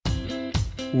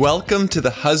Welcome to the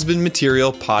Husband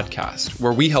Material Podcast,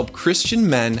 where we help Christian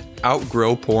men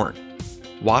outgrow porn.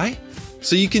 Why?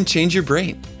 So you can change your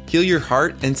brain, heal your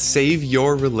heart, and save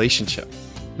your relationship.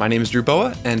 My name is Drew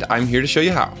Boa, and I'm here to show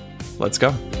you how. Let's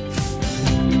go.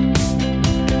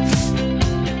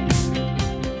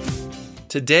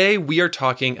 Today, we are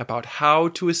talking about how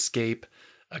to escape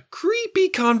a creepy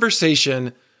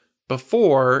conversation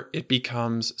before it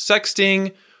becomes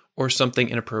sexting or something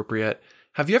inappropriate.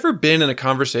 Have you ever been in a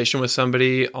conversation with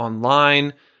somebody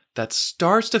online that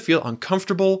starts to feel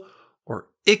uncomfortable or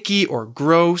icky or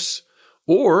gross?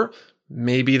 Or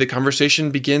maybe the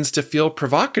conversation begins to feel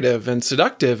provocative and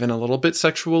seductive and a little bit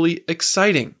sexually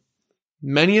exciting.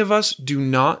 Many of us do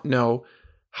not know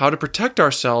how to protect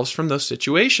ourselves from those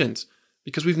situations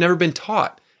because we've never been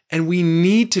taught, and we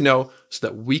need to know so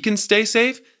that we can stay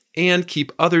safe and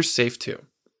keep others safe too.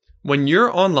 When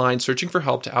you're online searching for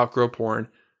help to outgrow porn,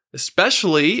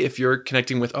 especially if you're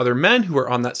connecting with other men who are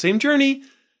on that same journey,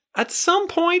 at some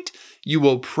point you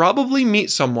will probably meet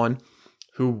someone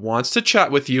who wants to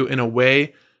chat with you in a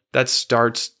way that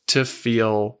starts to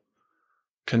feel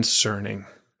concerning.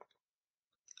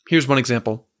 Here's one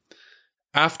example.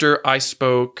 After I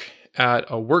spoke at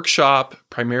a workshop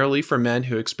primarily for men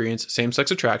who experience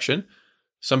same-sex attraction,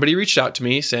 somebody reached out to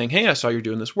me saying, "Hey, I saw you're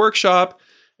doing this workshop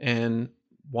and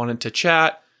wanted to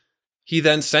chat." He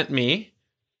then sent me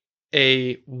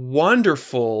a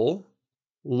wonderful,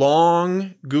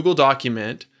 long Google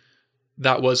document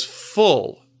that was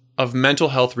full of mental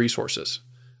health resources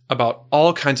about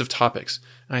all kinds of topics.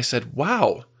 And I said,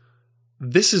 "Wow,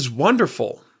 this is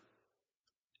wonderful."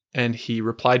 And he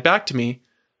replied back to me,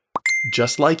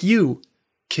 "Just like you,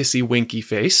 kissy winky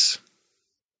face."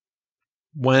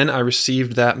 When I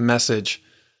received that message,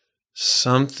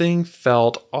 something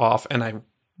felt off, and I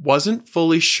wasn't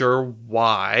fully sure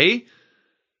why,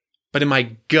 but in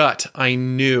my gut, I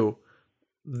knew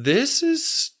this is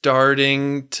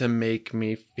starting to make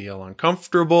me feel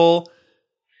uncomfortable.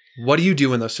 What do you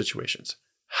do in those situations?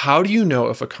 How do you know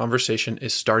if a conversation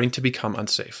is starting to become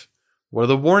unsafe? What are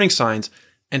the warning signs?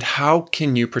 And how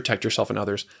can you protect yourself and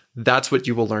others? That's what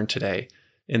you will learn today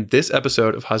in this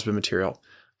episode of Husband Material.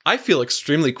 I feel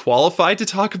extremely qualified to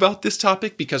talk about this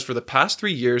topic because for the past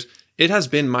 3 years, it has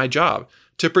been my job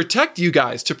to protect you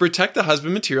guys, to protect the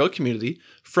Husband Material community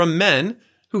from men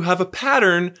who have a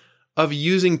pattern of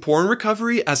using porn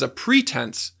recovery as a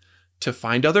pretense to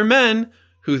find other men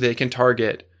who they can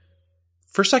target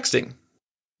for sexting.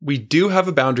 We do have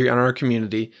a boundary on our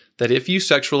community that if you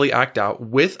sexually act out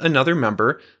with another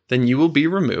member, then you will be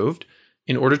removed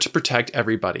in order to protect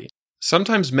everybody.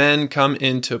 Sometimes men come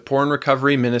into porn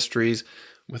recovery ministries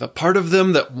with a part of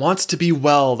them that wants to be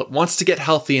well, that wants to get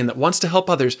healthy, and that wants to help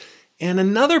others, and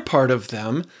another part of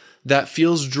them that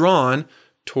feels drawn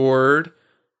toward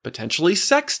potentially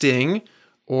sexting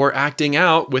or acting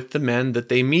out with the men that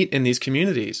they meet in these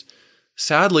communities.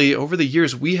 Sadly, over the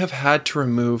years, we have had to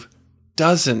remove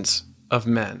dozens of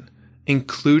men,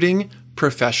 including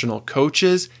professional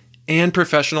coaches and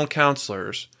professional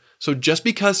counselors. So just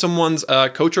because someone's a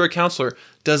coach or a counselor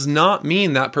does not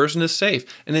mean that person is safe.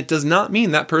 And it does not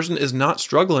mean that person is not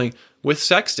struggling with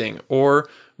sexting or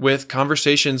with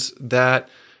conversations that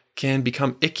can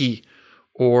become icky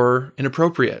or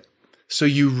inappropriate. So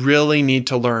you really need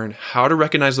to learn how to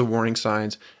recognize the warning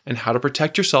signs and how to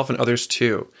protect yourself and others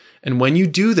too. And when you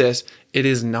do this, it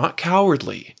is not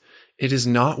cowardly. It is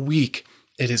not weak.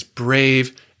 It is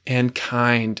brave and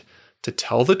kind to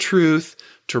tell the truth,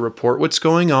 to report what's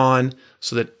going on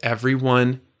so that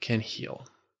everyone can heal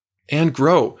and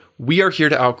grow. We are here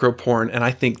to outgrow porn, and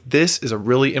I think this is a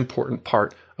really important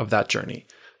part of that journey.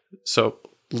 So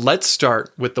let's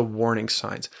start with the warning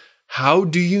signs. How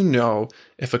do you know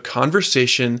if a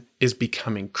conversation is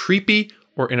becoming creepy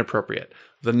or inappropriate?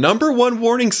 The number one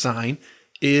warning sign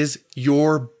is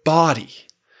your body.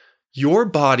 Your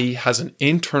body has an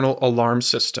internal alarm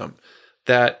system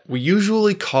that we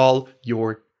usually call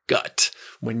your gut.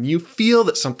 When you feel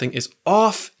that something is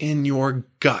off in your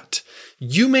gut,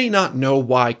 you may not know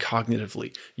why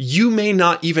cognitively. You may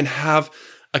not even have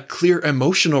a clear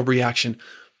emotional reaction,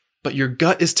 but your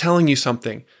gut is telling you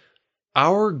something.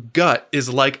 Our gut is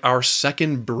like our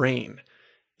second brain.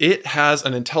 It has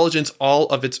an intelligence all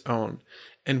of its own.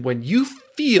 And when you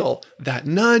feel that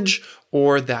nudge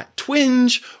or that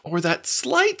twinge or that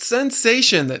slight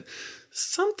sensation that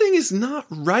something is not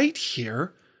right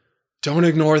here, don't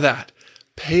ignore that.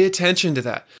 Pay attention to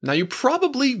that. Now, you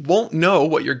probably won't know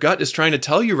what your gut is trying to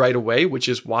tell you right away, which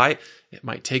is why it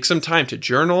might take some time to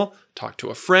journal, talk to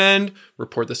a friend,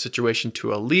 report the situation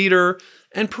to a leader,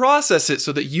 and process it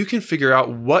so that you can figure out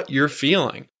what you're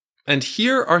feeling. And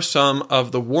here are some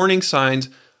of the warning signs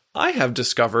I have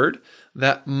discovered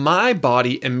that my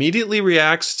body immediately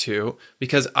reacts to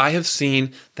because I have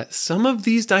seen that some of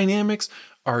these dynamics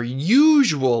are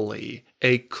usually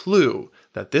a clue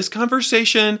that this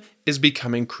conversation is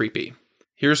becoming creepy.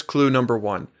 Here's clue number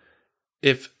 1.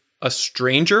 If a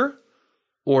stranger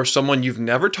or someone you've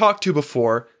never talked to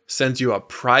before sends you a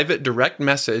private direct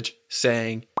message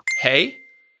saying, "Hey,"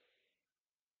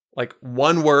 like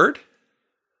one word,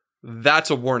 that's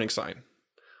a warning sign.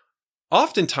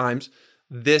 Oftentimes,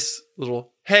 this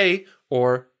little "hey"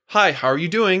 or "hi, how are you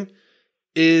doing"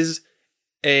 is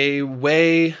a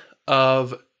way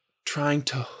of trying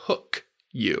to hook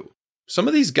you. Some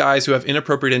of these guys who have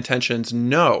inappropriate intentions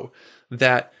know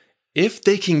that if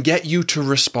they can get you to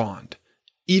respond,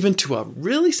 even to a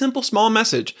really simple small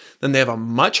message, then they have a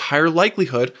much higher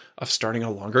likelihood of starting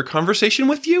a longer conversation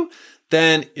with you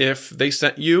than if they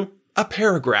sent you a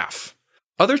paragraph.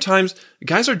 Other times,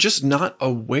 guys are just not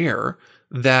aware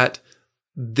that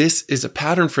this is a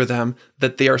pattern for them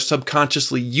that they are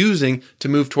subconsciously using to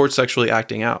move towards sexually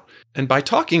acting out. And by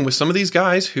talking with some of these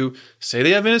guys who say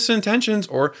they have innocent intentions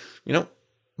or,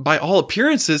 by all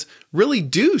appearances, really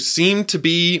do seem to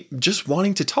be just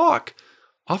wanting to talk,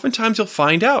 oftentimes you'll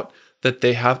find out that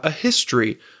they have a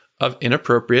history of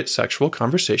inappropriate sexual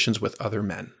conversations with other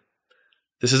men.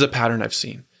 This is a pattern I've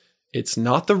seen. It's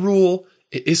not the rule.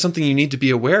 It is something you need to be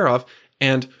aware of.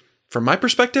 And from my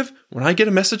perspective, when I get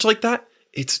a message like that,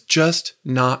 it's just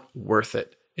not worth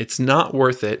it. It's not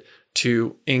worth it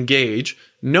to engage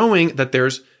knowing that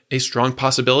there's a strong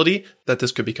possibility that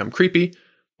this could become creepy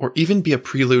or even be a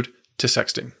prelude to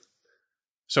sexting.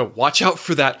 So watch out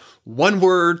for that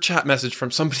one-word chat message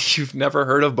from somebody you've never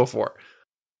heard of before.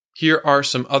 Here are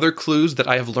some other clues that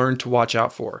I have learned to watch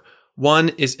out for. One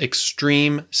is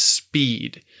extreme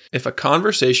speed. If a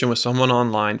conversation with someone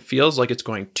online feels like it's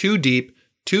going too deep,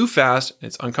 too fast, and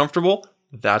it's uncomfortable,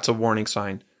 that's a warning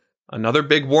sign. Another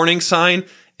big warning sign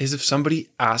is if somebody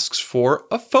asks for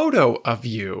a photo of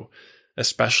you,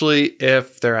 especially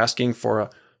if they're asking for a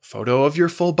photo of your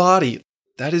full body.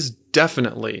 That is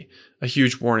definitely a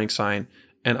huge warning sign.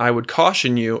 And I would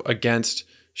caution you against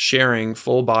sharing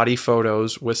full body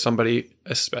photos with somebody,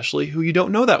 especially who you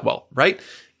don't know that well, right?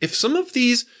 If some of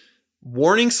these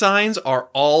warning signs are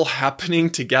all happening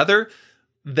together,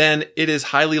 then it is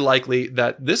highly likely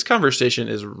that this conversation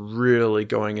is really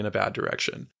going in a bad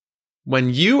direction.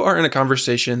 When you are in a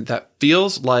conversation that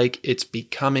feels like it's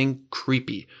becoming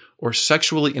creepy or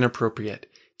sexually inappropriate,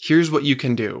 here's what you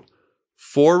can do.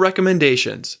 4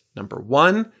 recommendations. Number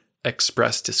 1,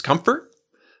 express discomfort.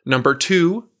 Number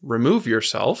 2, remove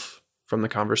yourself from the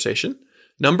conversation.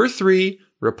 Number 3,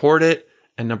 report it.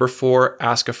 And number 4,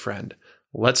 ask a friend.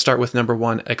 Let's start with number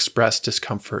 1, express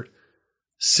discomfort.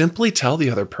 Simply tell the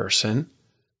other person,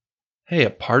 "Hey, a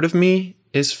part of me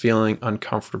is feeling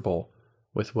uncomfortable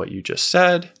with what you just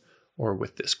said, or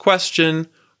with this question,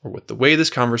 or with the way this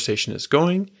conversation is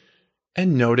going,"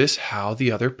 and notice how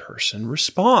the other person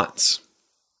responds.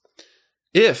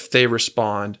 If they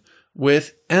respond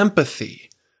with empathy,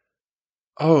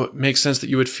 "Oh, it makes sense that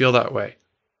you would feel that way."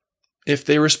 If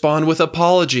they respond with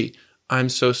apology, "I'm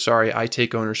so sorry, I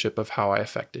take ownership of how I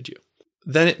affected you,"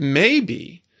 then it may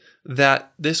be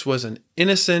that this was an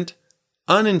innocent,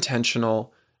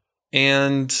 unintentional,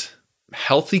 and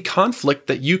healthy conflict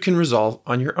that you can resolve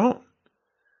on your own.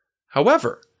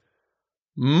 However,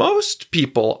 most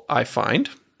people, I find,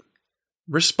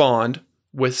 respond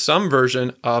with some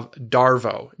version of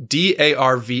DARVO,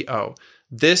 D-A-R-V-O.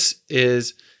 This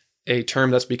is a term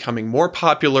that's becoming more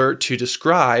popular to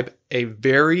describe a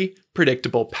very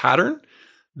predictable pattern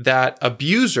that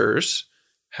abusers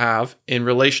have in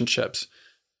relationships.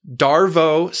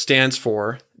 DARVO stands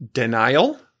for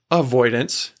denial,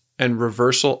 avoidance, and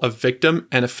reversal of victim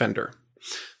and offender.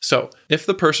 So if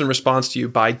the person responds to you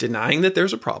by denying that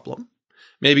there's a problem,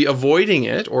 maybe avoiding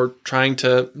it or trying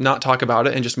to not talk about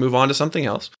it and just move on to something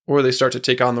else, or they start to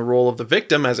take on the role of the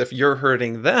victim as if you're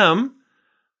hurting them,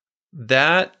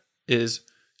 that is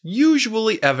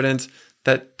usually evidence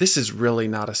that this is really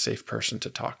not a safe person to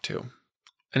talk to.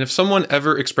 And if someone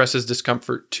ever expresses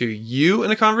discomfort to you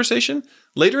in a conversation,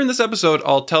 later in this episode,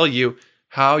 I'll tell you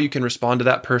how you can respond to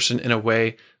that person in a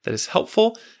way that is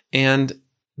helpful and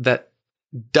that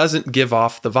doesn't give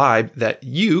off the vibe that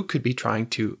you could be trying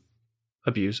to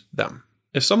abuse them.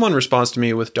 If someone responds to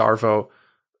me with DARVO,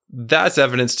 that's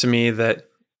evidence to me that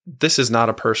this is not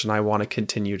a person I want to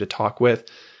continue to talk with.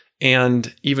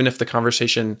 And even if the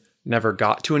conversation never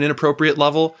got to an inappropriate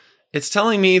level, it's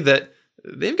telling me that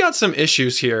they've got some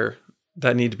issues here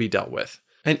that need to be dealt with.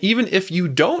 And even if you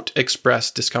don't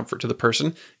express discomfort to the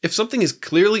person, if something is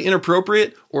clearly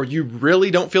inappropriate or you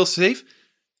really don't feel safe,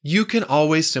 you can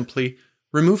always simply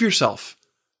remove yourself,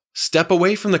 step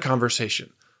away from the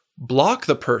conversation, block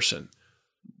the person,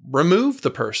 remove the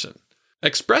person.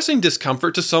 Expressing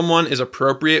discomfort to someone is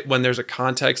appropriate when there's a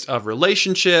context of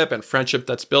relationship and friendship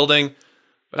that's building.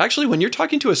 But actually, when you're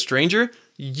talking to a stranger,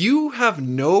 you have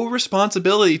no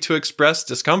responsibility to express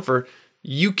discomfort.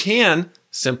 You can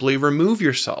simply remove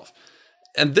yourself.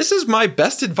 And this is my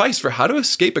best advice for how to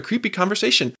escape a creepy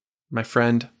conversation. My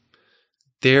friend,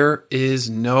 there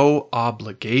is no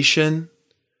obligation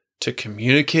to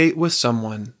communicate with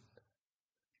someone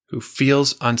who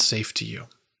feels unsafe to you.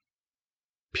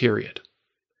 Period.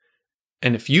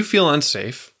 And if you feel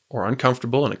unsafe or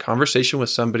uncomfortable in a conversation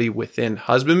with somebody within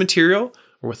husband material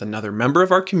or with another member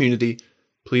of our community,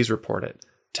 please report it.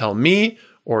 Tell me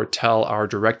or tell our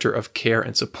director of care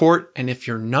and support. And if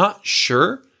you're not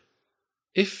sure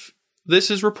if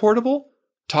this is reportable,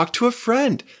 talk to a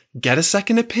friend, get a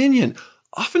second opinion.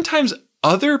 Oftentimes,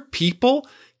 other people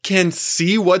can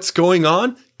see what's going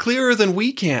on clearer than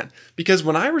we can. Because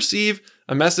when I receive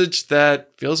a message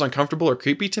that feels uncomfortable or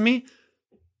creepy to me,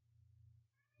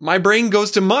 my brain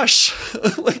goes to mush.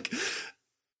 Like,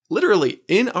 literally,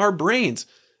 in our brains,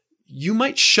 you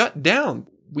might shut down.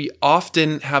 We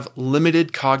often have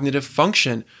limited cognitive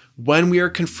function when we are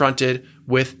confronted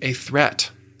with a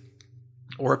threat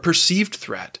or a perceived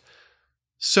threat.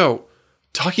 So,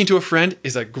 talking to a friend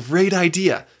is a great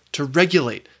idea to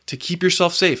regulate, to keep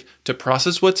yourself safe, to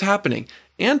process what's happening,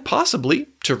 and possibly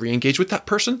to re-engage with that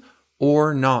person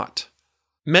or not.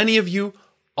 Many of you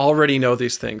already know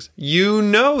these things. You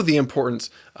know the importance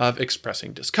of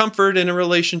expressing discomfort in a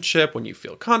relationship when you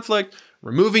feel conflict,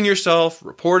 removing yourself,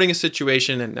 reporting a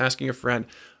situation, and asking a friend.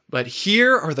 But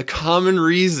here are the common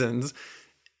reasons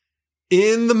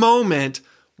in the moment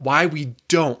why we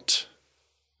don't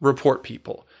report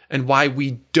people and why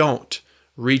we don't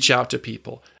reach out to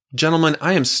people. Gentlemen,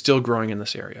 I am still growing in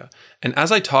this area. And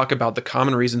as I talk about the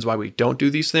common reasons why we don't do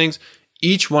these things,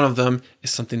 each one of them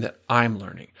is something that I'm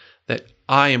learning, that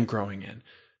I am growing in.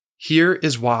 Here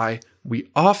is why we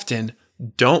often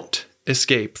don't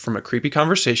escape from a creepy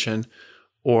conversation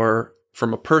or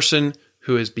from a person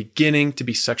who is beginning to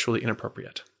be sexually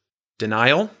inappropriate.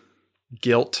 Denial,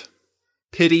 guilt,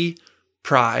 pity,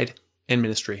 pride, and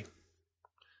ministry.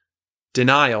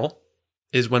 Denial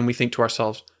is when we think to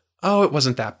ourselves, oh, it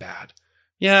wasn't that bad.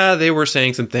 Yeah, they were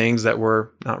saying some things that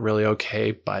were not really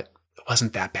okay, but it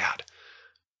wasn't that bad.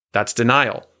 That's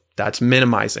denial. That's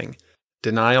minimizing.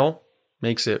 Denial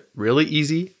makes it really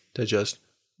easy to just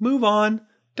move on,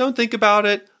 don't think about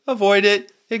it, avoid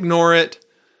it, ignore it.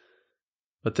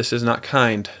 But this is not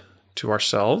kind to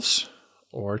ourselves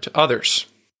or to others.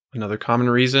 Another common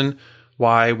reason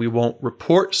why we won't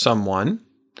report someone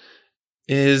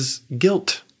is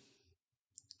guilt.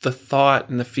 The thought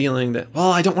and the feeling that,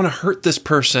 well, I don't want to hurt this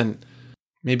person.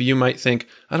 Maybe you might think,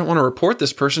 I don't want to report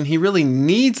this person. He really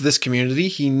needs this community.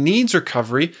 He needs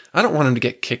recovery. I don't want him to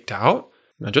get kicked out.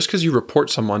 Now, just because you report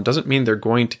someone doesn't mean they're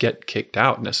going to get kicked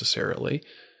out necessarily.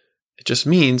 It just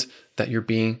means that you're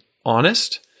being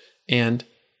honest and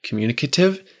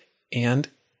communicative and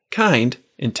kind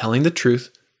in telling the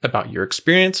truth about your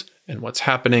experience and what's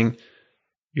happening.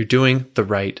 You're doing the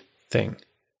right thing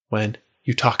when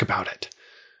you talk about it.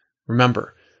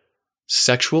 Remember,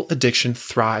 sexual addiction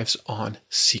thrives on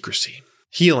secrecy.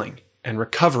 Healing and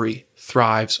recovery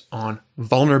thrives on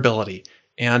vulnerability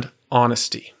and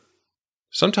honesty.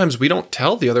 Sometimes we don't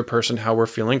tell the other person how we're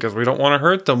feeling because we don't want to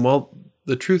hurt them. Well,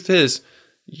 the truth is,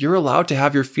 you're allowed to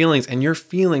have your feelings, and your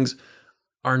feelings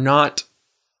are not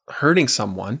hurting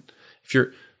someone. If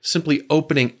you're simply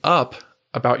opening up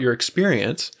about your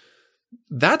experience,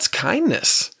 that's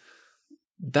kindness.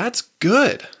 That's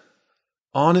good.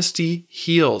 Honesty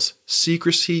heals.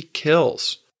 Secrecy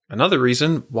kills. Another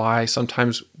reason why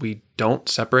sometimes we don't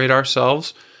separate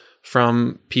ourselves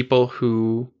from people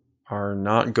who are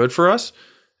not good for us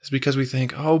is because we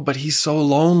think, oh, but he's so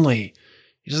lonely.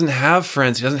 He doesn't have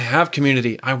friends. He doesn't have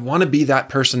community. I want to be that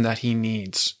person that he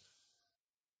needs.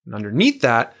 And underneath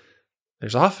that,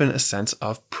 there's often a sense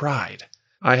of pride.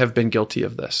 I have been guilty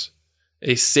of this.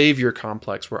 A savior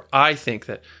complex where I think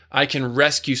that I can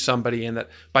rescue somebody and that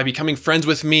by becoming friends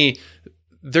with me,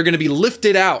 they're going to be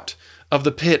lifted out of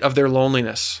the pit of their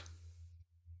loneliness.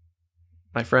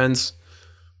 My friends,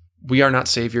 we are not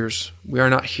saviors. We are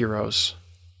not heroes.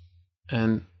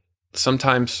 And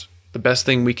sometimes the best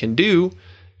thing we can do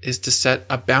is to set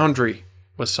a boundary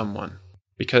with someone.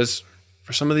 Because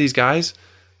for some of these guys,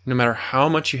 no matter how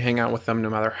much you hang out with them, no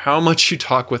matter how much you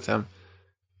talk with them,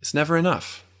 it's never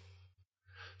enough.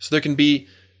 So there can be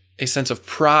a sense of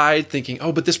pride, thinking,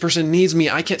 oh, but this person needs me.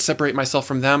 I can't separate myself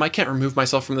from them. I can't remove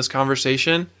myself from this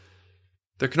conversation.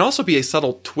 There can also be a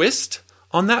subtle twist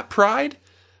on that pride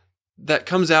that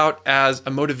comes out as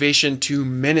a motivation to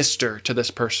minister to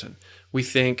this person. We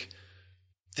think,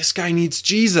 this guy needs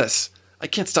Jesus. I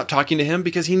can't stop talking to him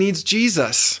because he needs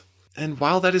Jesus. And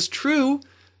while that is true,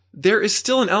 there is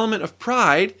still an element of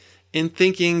pride in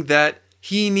thinking that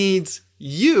he needs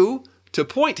you to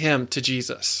point him to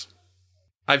Jesus.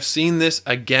 I've seen this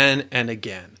again and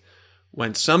again.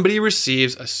 When somebody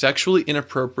receives a sexually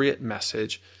inappropriate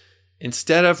message,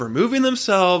 instead of removing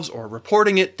themselves or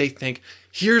reporting it, they think,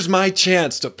 here's my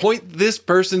chance to point this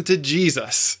person to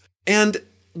Jesus. And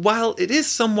while it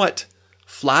is somewhat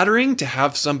flattering to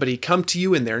have somebody come to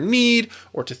you in their need,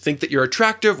 or to think that you're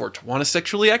attractive, or to want to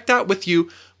sexually act out with you,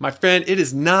 my friend, it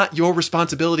is not your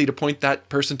responsibility to point that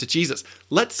person to Jesus.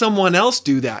 Let someone else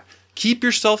do that. Keep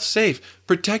yourself safe.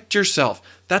 Protect yourself.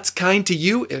 That's kind to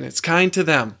you and it's kind to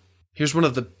them. Here's one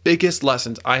of the biggest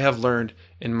lessons I have learned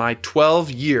in my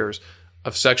 12 years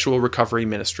of sexual recovery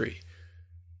ministry.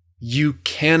 You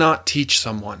cannot teach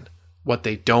someone what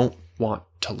they don't want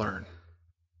to learn.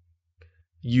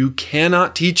 You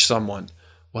cannot teach someone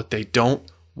what they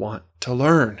don't want to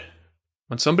learn.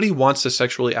 When somebody wants to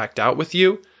sexually act out with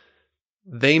you,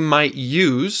 they might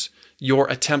use your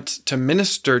attempt to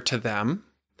minister to them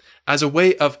as a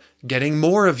way of getting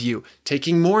more of you,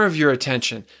 taking more of your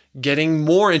attention, getting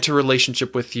more into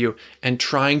relationship with you, and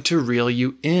trying to reel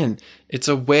you in. It's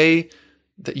a way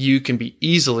that you can be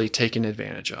easily taken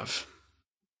advantage of.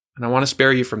 And I want to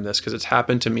spare you from this because it's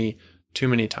happened to me too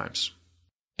many times.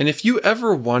 And if you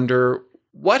ever wonder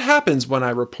what happens when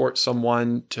I report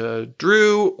someone to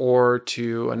Drew or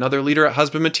to another leader at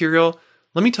Husband Material,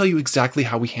 let me tell you exactly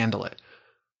how we handle it.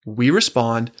 We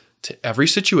respond to every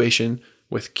situation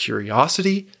with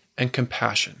curiosity and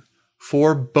compassion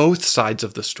for both sides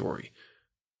of the story.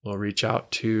 We'll reach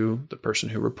out to the person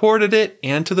who reported it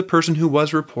and to the person who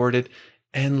was reported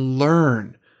and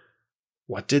learn.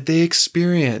 What did they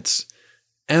experience?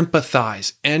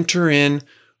 Empathize, enter in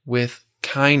with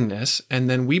kindness, and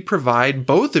then we provide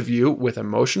both of you with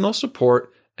emotional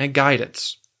support and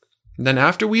guidance. And then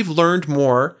after we've learned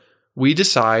more, we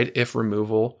decide if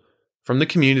removal from the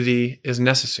community is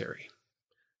necessary.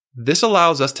 This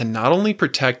allows us to not only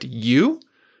protect you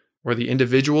or the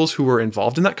individuals who were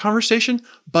involved in that conversation,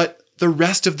 but the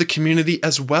rest of the community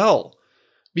as well.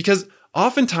 Because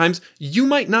oftentimes you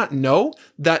might not know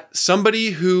that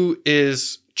somebody who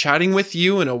is chatting with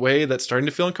you in a way that's starting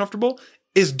to feel uncomfortable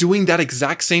is doing that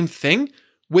exact same thing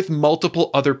with multiple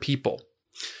other people.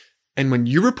 And when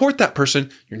you report that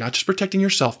person, you're not just protecting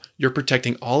yourself, you're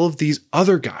protecting all of these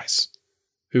other guys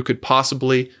who could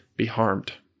possibly be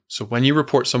harmed. So when you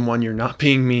report someone, you're not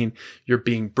being mean, you're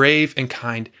being brave and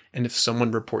kind. And if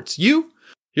someone reports you,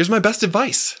 here's my best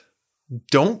advice.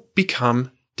 Don't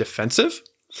become defensive,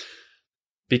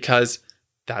 because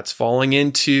that's falling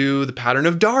into the pattern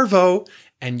of Darvo,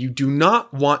 and you do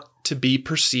not want to be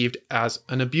perceived as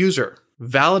an abuser.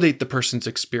 Validate the person's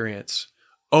experience.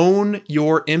 Own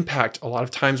your impact. A lot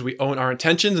of times we own our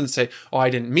intentions and say, oh, I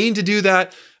didn't mean to do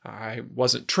that. I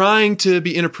wasn't trying to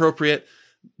be inappropriate.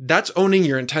 That's owning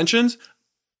your intentions.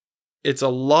 It's a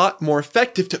lot more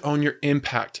effective to own your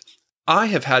impact. I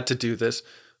have had to do this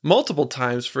multiple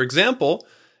times. For example,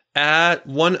 at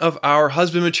one of our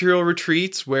Husband Material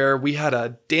retreats where we had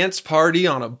a dance party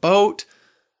on a boat,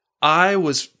 I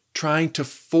was trying to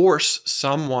force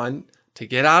someone to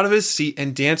get out of his seat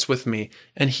and dance with me,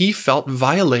 and he felt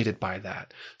violated by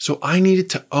that. So I needed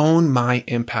to own my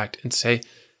impact and say,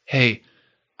 hey,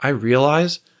 I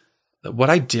realize that what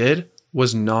I did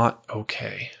was not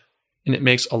okay. And it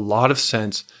makes a lot of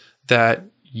sense that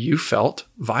you felt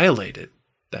violated,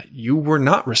 that you were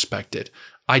not respected.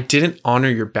 I didn't honor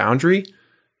your boundary,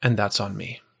 and that's on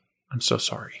me. I'm so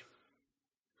sorry.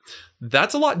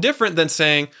 That's a lot different than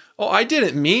saying, oh, I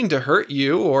didn't mean to hurt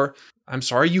you, or I'm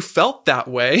sorry you felt that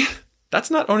way.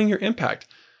 That's not owning your impact.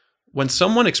 When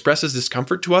someone expresses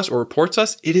discomfort to us or reports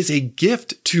us, it is a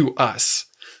gift to us.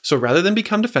 So rather than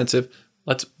become defensive,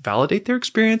 let's validate their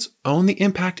experience, own the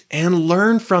impact, and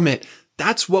learn from it.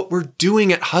 That's what we're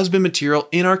doing at Husband Material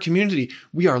in our community.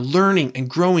 We are learning and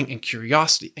growing in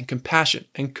curiosity and compassion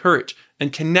and courage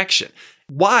and connection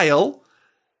while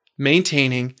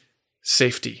maintaining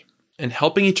safety and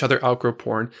helping each other outgrow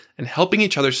porn and helping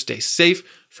each other stay safe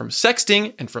from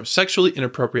sexting and from sexually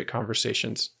inappropriate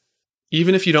conversations.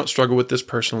 Even if you don't struggle with this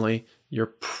personally,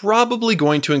 you're probably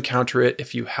going to encounter it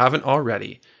if you haven't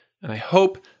already. And I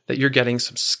hope that you're getting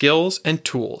some skills and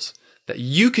tools that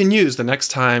you can use the next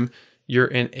time you're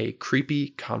in a creepy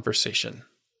conversation.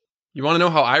 You want to know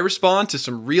how I respond to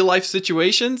some real life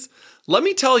situations? Let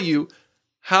me tell you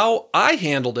how I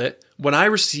handled it when I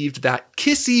received that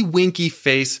kissy winky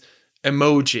face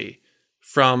emoji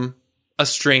from a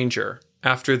stranger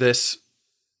after this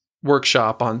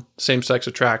workshop on same-sex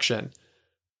attraction.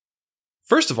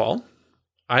 First of all,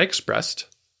 I expressed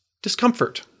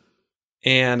discomfort,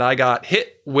 and I got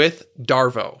hit with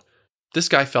Darvo. This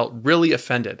guy felt really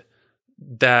offended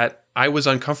that I was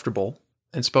uncomfortable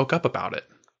and spoke up about it.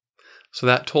 So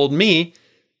that told me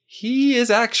he is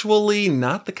actually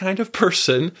not the kind of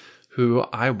person who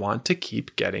I want to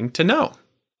keep getting to know.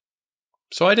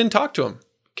 So I didn't talk to him,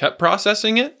 kept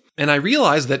processing it, and I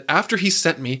realized that after he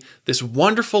sent me this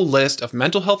wonderful list of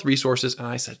mental health resources, and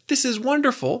I said, "This is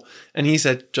wonderful," and he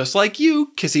said, "Just like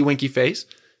you, kissy winky face,"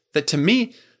 that to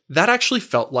me, that actually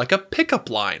felt like a pickup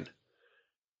line.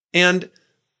 And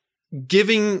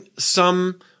giving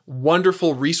some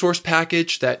wonderful resource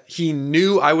package that he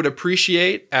knew I would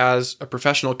appreciate as a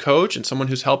professional coach and someone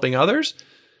who's helping others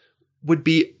would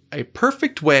be a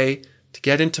perfect way to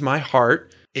get into my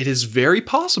heart. It is very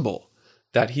possible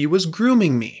that he was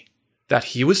grooming me, that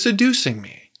he was seducing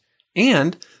me,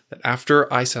 and that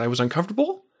after I said I was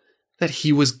uncomfortable, that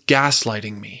he was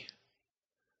gaslighting me.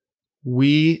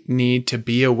 We need to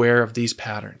be aware of these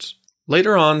patterns.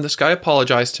 Later on, this guy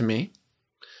apologized to me.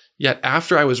 Yet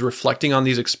after I was reflecting on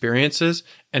these experiences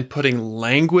and putting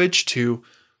language to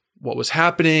what was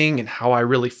happening and how I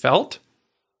really felt,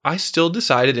 I still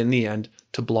decided in the end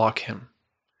to block him.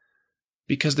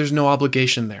 Because there's no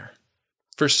obligation there.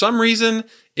 For some reason,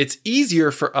 it's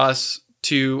easier for us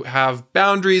to have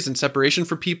boundaries and separation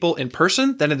from people in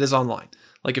person than it is online.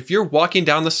 Like if you're walking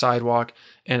down the sidewalk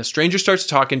and a stranger starts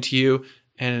talking to you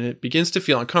and it begins to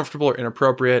feel uncomfortable or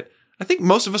inappropriate, I think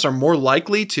most of us are more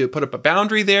likely to put up a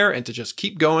boundary there and to just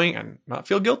keep going and not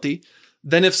feel guilty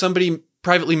than if somebody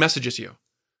privately messages you.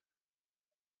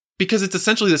 Because it's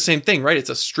essentially the same thing, right? It's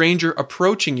a stranger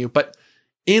approaching you, but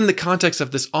in the context of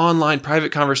this online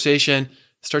private conversation,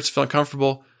 it starts to feel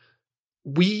uncomfortable.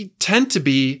 We tend to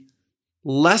be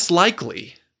less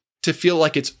likely to feel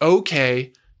like it's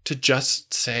okay to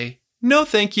just say, "No,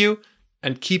 thank you,"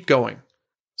 and keep going.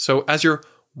 So as you're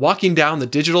walking down the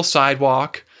digital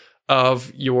sidewalk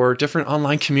of your different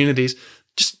online communities,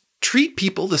 just treat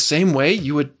people the same way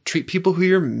you would treat people who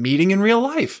you're meeting in real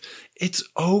life. It's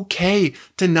okay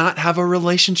to not have a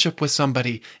relationship with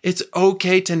somebody. It's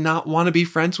okay to not want to be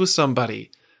friends with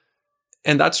somebody.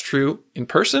 And that's true in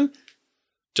person,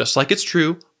 just like it's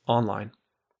true online.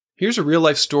 Here's a real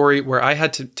life story where I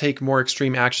had to take more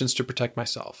extreme actions to protect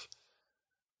myself.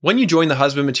 When you join the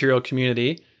husband material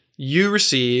community, you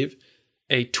receive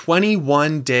a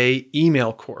 21-day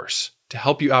email course to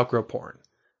help you outgrow porn.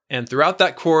 And throughout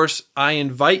that course, I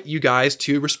invite you guys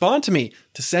to respond to me,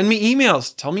 to send me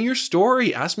emails, tell me your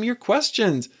story, ask me your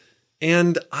questions.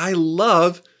 And I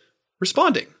love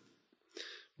responding.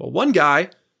 Well, one guy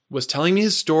was telling me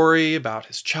his story about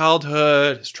his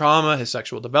childhood, his trauma, his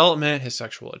sexual development, his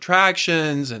sexual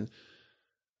attractions, and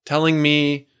telling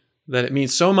me that it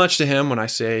means so much to him when I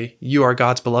say, "You are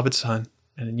God's beloved son,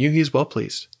 and in you he is well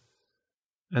pleased."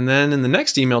 And then in the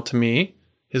next email to me,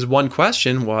 his one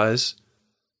question was,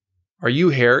 "Are you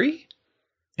hairy?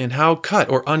 And how cut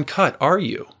or uncut are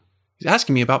you?" He's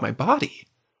asking me about my body.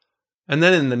 And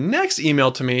then in the next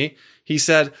email to me, he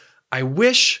said, "I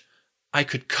wish I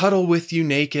could cuddle with you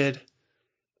naked.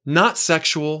 Not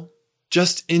sexual,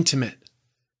 just intimate."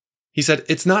 He said,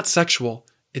 "It's not sexual,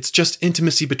 it's just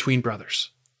intimacy between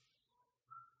brothers."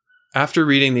 After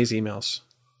reading these emails,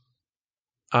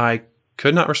 I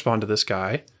could not respond to this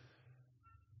guy.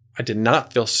 I did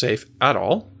not feel safe at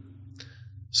all.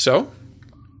 So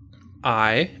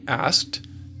I asked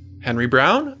Henry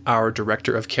Brown, our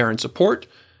Director of Care and Support,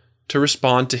 to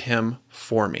respond to him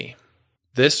for me.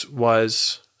 This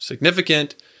was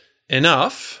significant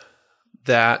enough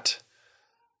that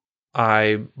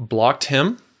I blocked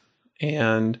him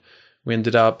and we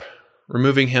ended up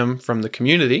removing him from the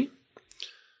community.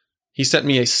 He sent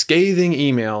me a scathing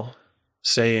email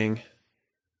saying,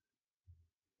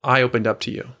 "I opened up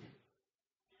to you,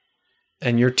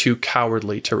 and you're too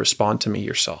cowardly to respond to me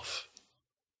yourself.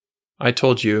 I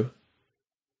told you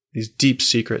these deep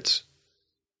secrets,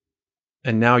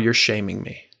 and now you're shaming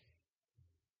me.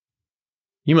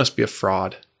 You must be a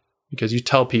fraud because you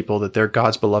tell people that they're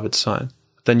God's beloved son,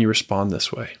 but then you respond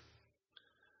this way."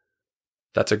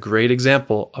 That's a great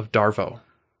example of Darvo.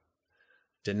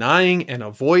 Denying and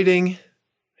avoiding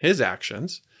his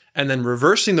actions, and then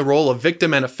reversing the role of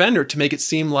victim and offender to make it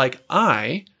seem like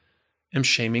I am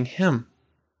shaming him.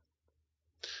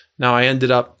 Now, I ended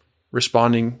up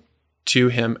responding to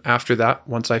him after that,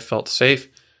 once I felt safe.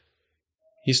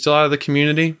 He's still out of the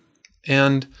community,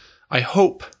 and I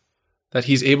hope that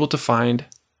he's able to find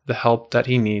the help that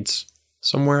he needs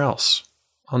somewhere else.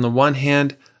 On the one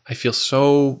hand, I feel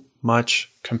so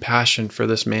much compassion for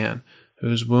this man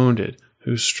who's wounded,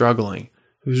 who's struggling,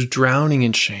 who's drowning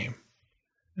in shame.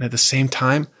 And at the same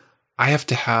time, I have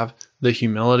to have the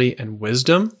humility and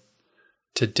wisdom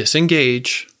to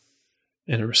disengage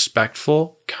in a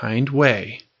respectful, kind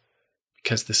way,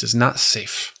 because this is not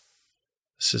safe.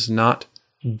 This is not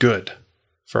good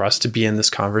for us to be in this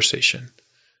conversation.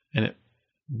 And it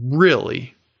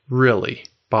really, really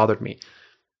bothered me.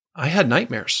 I had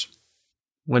nightmares.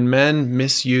 When men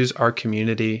misuse our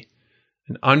community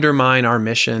and undermine our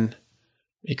mission,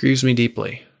 it grieves me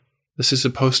deeply. This is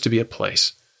supposed to be a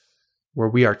place where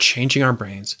we are changing our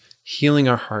brains, healing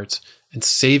our hearts, and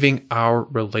saving our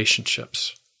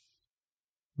relationships.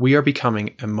 We are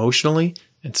becoming emotionally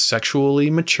and sexually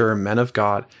mature men of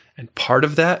God, and part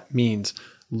of that means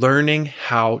learning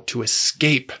how to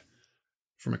escape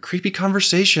from a creepy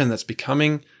conversation that's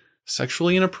becoming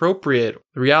sexually inappropriate.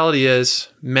 The reality is,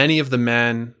 many of the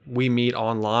men we meet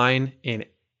online in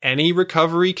any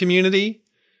recovery community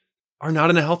are not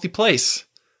in a healthy place.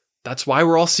 That's why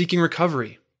we're all seeking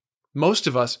recovery. Most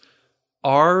of us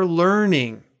are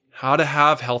learning how to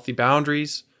have healthy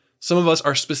boundaries. Some of us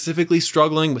are specifically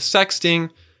struggling with sexting,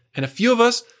 and a few of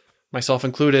us, myself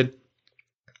included,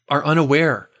 are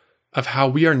unaware of how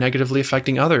we are negatively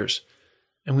affecting others.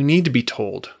 And we need to be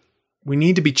told. We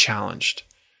need to be challenged.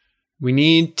 We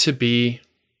need to be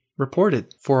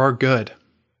reported for our good.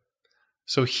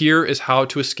 So here is how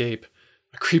to escape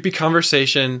a creepy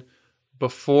conversation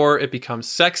before it becomes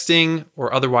sexting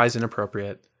or otherwise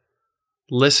inappropriate.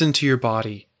 Listen to your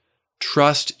body.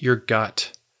 Trust your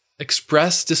gut.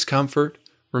 Express discomfort.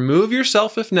 Remove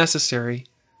yourself if necessary.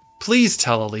 Please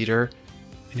tell a leader.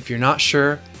 And if you're not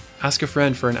sure, ask a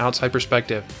friend for an outside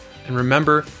perspective. And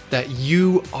remember that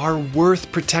you are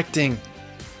worth protecting.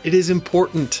 It is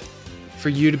important for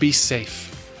you to be safe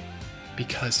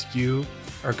because you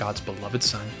are God's beloved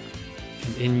Son,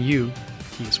 and in you,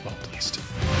 He is well pleased.